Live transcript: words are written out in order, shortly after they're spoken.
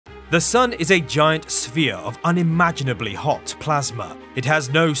The Sun is a giant sphere of unimaginably hot plasma. It has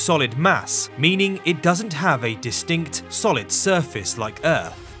no solid mass, meaning it doesn't have a distinct, solid surface like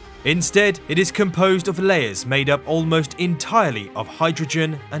Earth. Instead, it is composed of layers made up almost entirely of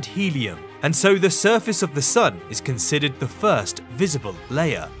hydrogen and helium, and so the surface of the Sun is considered the first visible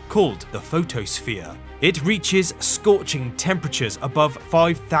layer, called the photosphere. It reaches scorching temperatures above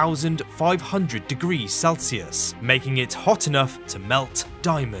 5,500 degrees Celsius, making it hot enough to melt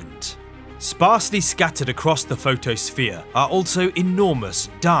diamond. Sparsely scattered across the photosphere are also enormous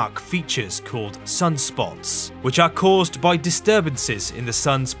dark features called sunspots, which are caused by disturbances in the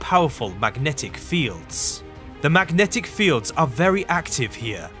Sun's powerful magnetic fields. The magnetic fields are very active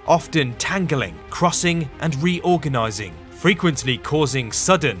here, often tangling, crossing, and reorganizing, frequently causing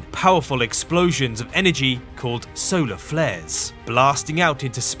sudden, powerful explosions of energy called solar flares, blasting out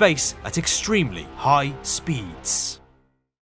into space at extremely high speeds.